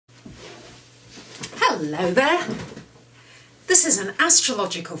Hello there. This is an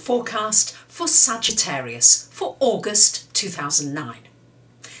astrological forecast for Sagittarius for August 2009.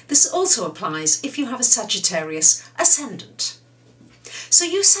 This also applies if you have a Sagittarius ascendant. So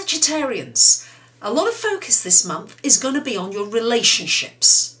you Sagittarians, a lot of focus this month is going to be on your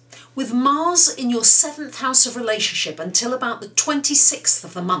relationships. With Mars in your 7th house of relationship until about the 26th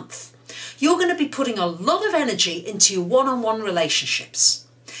of the month, you're going to be putting a lot of energy into your one-on-one relationships.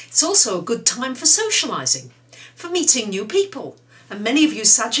 It's also a good time for socialising, for meeting new people, and many of you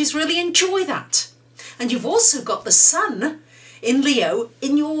Saggies really enjoy that. And you've also got the Sun in Leo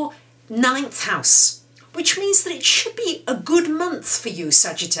in your 9th house, which means that it should be a good month for you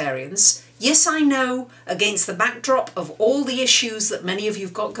Sagittarians. Yes, I know, against the backdrop of all the issues that many of you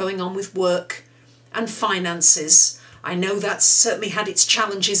have got going on with work and finances. I know that's certainly had its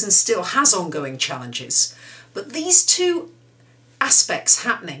challenges and still has ongoing challenges. But these two aspects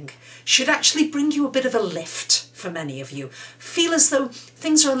happening should actually bring you a bit of a lift for many of you. Feel as though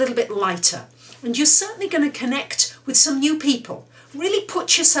things are a little bit lighter. And you're certainly going to connect with some new people. Really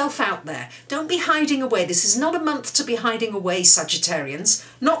put yourself out there. Don't be hiding away. This is not a month to be hiding away, Sagittarians.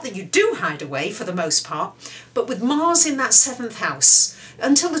 Not that you do hide away for the most part, but with Mars in that 7th house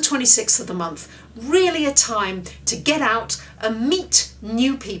until the 26th of the month, really a time to get out and meet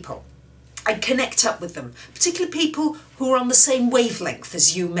new people and connect up with them, particularly people who are on the same wavelength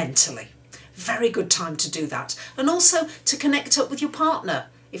as you mentally. Very good time to do that. And also to connect up with your partner.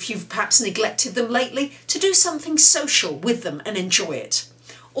 If you've perhaps neglected them lately, to do something social with them and enjoy it.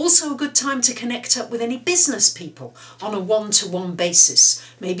 Also a good time to connect up with any business people on a one-to-one basis.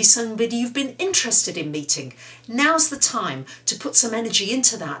 Maybe somebody you've been interested in meeting. Now's the time to put some energy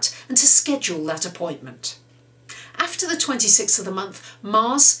into that and to schedule that appointment. After the 26th of the month,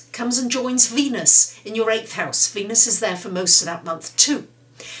 Mars comes and joins Venus in your 8th house. Venus is there for most of that month too.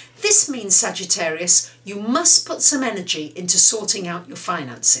 This means, Sagittarius, you must put some energy into sorting out your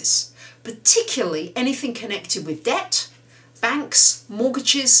finances, particularly anything connected with debt, banks,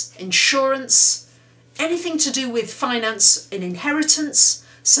 mortgages, insurance, anything to do with finance and inheritance,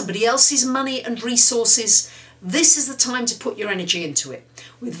 somebody else's money and resources. This is the time to put your energy into it.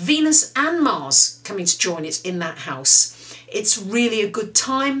 With Venus and Mars coming to join it in that house, it's really a good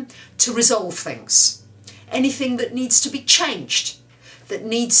time to resolve things. Anything that needs to be changed, that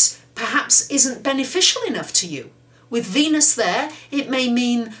perhaps isn't beneficial enough to you. With Venus there, it may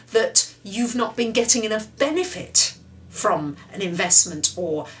mean that you've not been getting enough benefit from an investment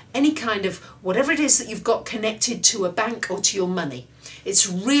or any kind of whatever it is that you've got connected to a bank or to your money. It's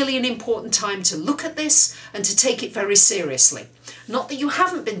really an important time to look at this and to take it very seriously. Not that you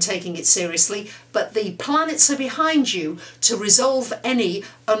haven't been taking it seriously, but the planets are behind you to resolve any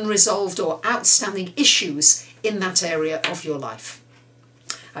unresolved or outstanding issues in that area of your life.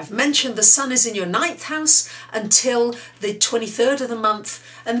 I've mentioned the Sun is in your 9th house until the 23rd of the month,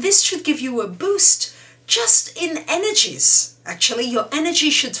 and this should give you a boost just in energies. Actually, your energy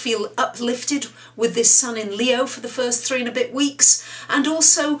should feel uplifted with this Sun in Leo for the first 3 and a bit weeks, and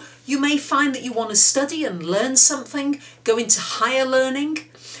also you may find that you want to study and learn something, go into higher learning,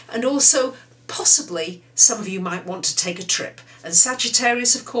 and also possibly some of you might want to take a trip. And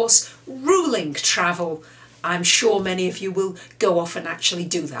Sagittarius, of course, ruling travel. I'm sure many of you will go off and actually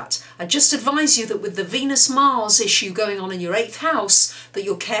do that. I just advise you that with the Venus-Mars issue going on in your 8th house, that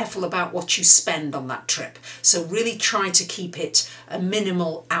you're careful about what you spend on that trip. So really try to keep it a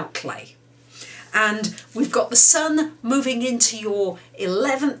minimal outlay. And we've got the Sun moving into your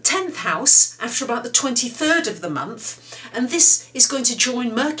 10th house after about the 23rd of the month. And this is going to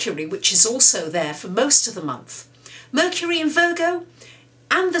join Mercury, which is also there for most of the month. Mercury in Virgo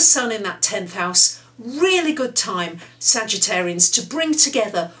and the Sun in that 10th house. Really good time, Sagittarians, to bring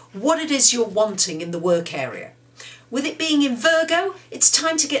together what it is you're wanting in the work area. With it being in Virgo, it's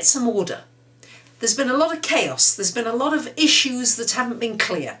time to get some order. There's been a lot of chaos. There's been a lot of issues that haven't been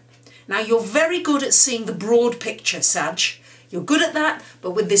clear. Now, you're very good at seeing the broad picture, Sag. You're good at that,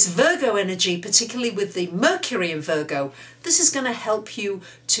 but with this Virgo energy, particularly with the Mercury in Virgo, this is going to help you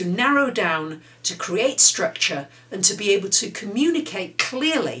to narrow down, to create structure, and to be able to communicate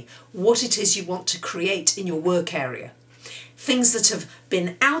clearly what it is you want to create in your work area. Things that have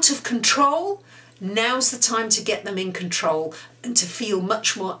been out of control, now's the time to get them in control and to feel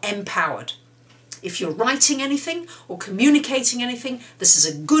much more empowered. If you're writing anything or communicating anything, this is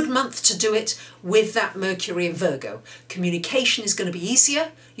a good month to do it with that Mercury in Virgo. Communication is going to be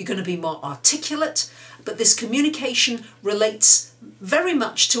easier, you're going to be more articulate, but this communication relates very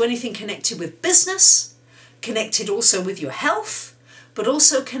much to anything connected with business, connected also with your health, but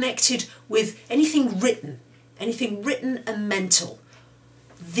also connected with anything written and mental.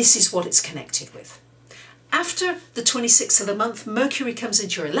 this is what it's connected with. After the 26th of the month, Mercury comes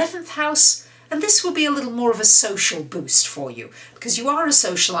into your 11th house, and this will be a little more of a social boost for you, because you are a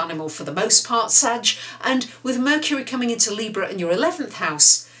social animal for the most part, Sag, and with Mercury coming into Libra in your 11th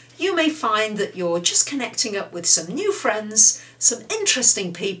house, you may find that you're just connecting up with some new friends, some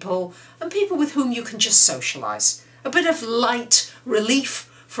interesting people, and people with whom you can just socialise. A bit of light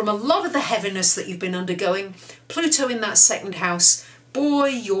relief from a lot of the heaviness that you've been undergoing. Pluto in that second house, boy,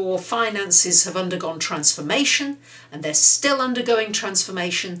 your finances have undergone transformation, and they're still undergoing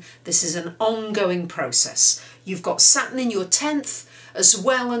transformation. This is an ongoing process. You've got Saturn in your 10th as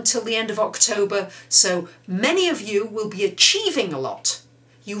well until the end of October, so many of you will be achieving a lot.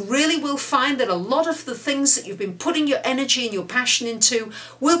 You really will find that a lot of the things that you've been putting your energy and your passion into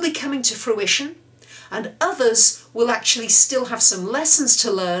will be coming to fruition, and others will actually still have some lessons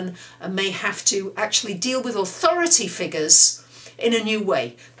to learn and may have to actually deal with authority figures in a new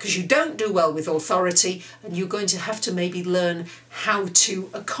way, because you don't do well with authority, and you're going to have to maybe learn how to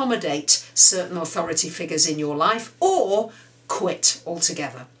accommodate certain authority figures in your life or quit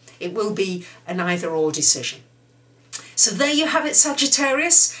altogether. It will be an either-or decision. So there you have it,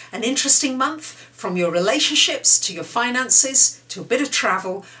 Sagittarius, an interesting month from your relationships to your finances to a bit of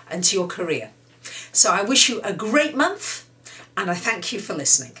travel and to your career. So I wish you a great month, and I thank you for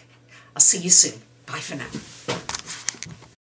listening. I'll see you soon. Bye for now.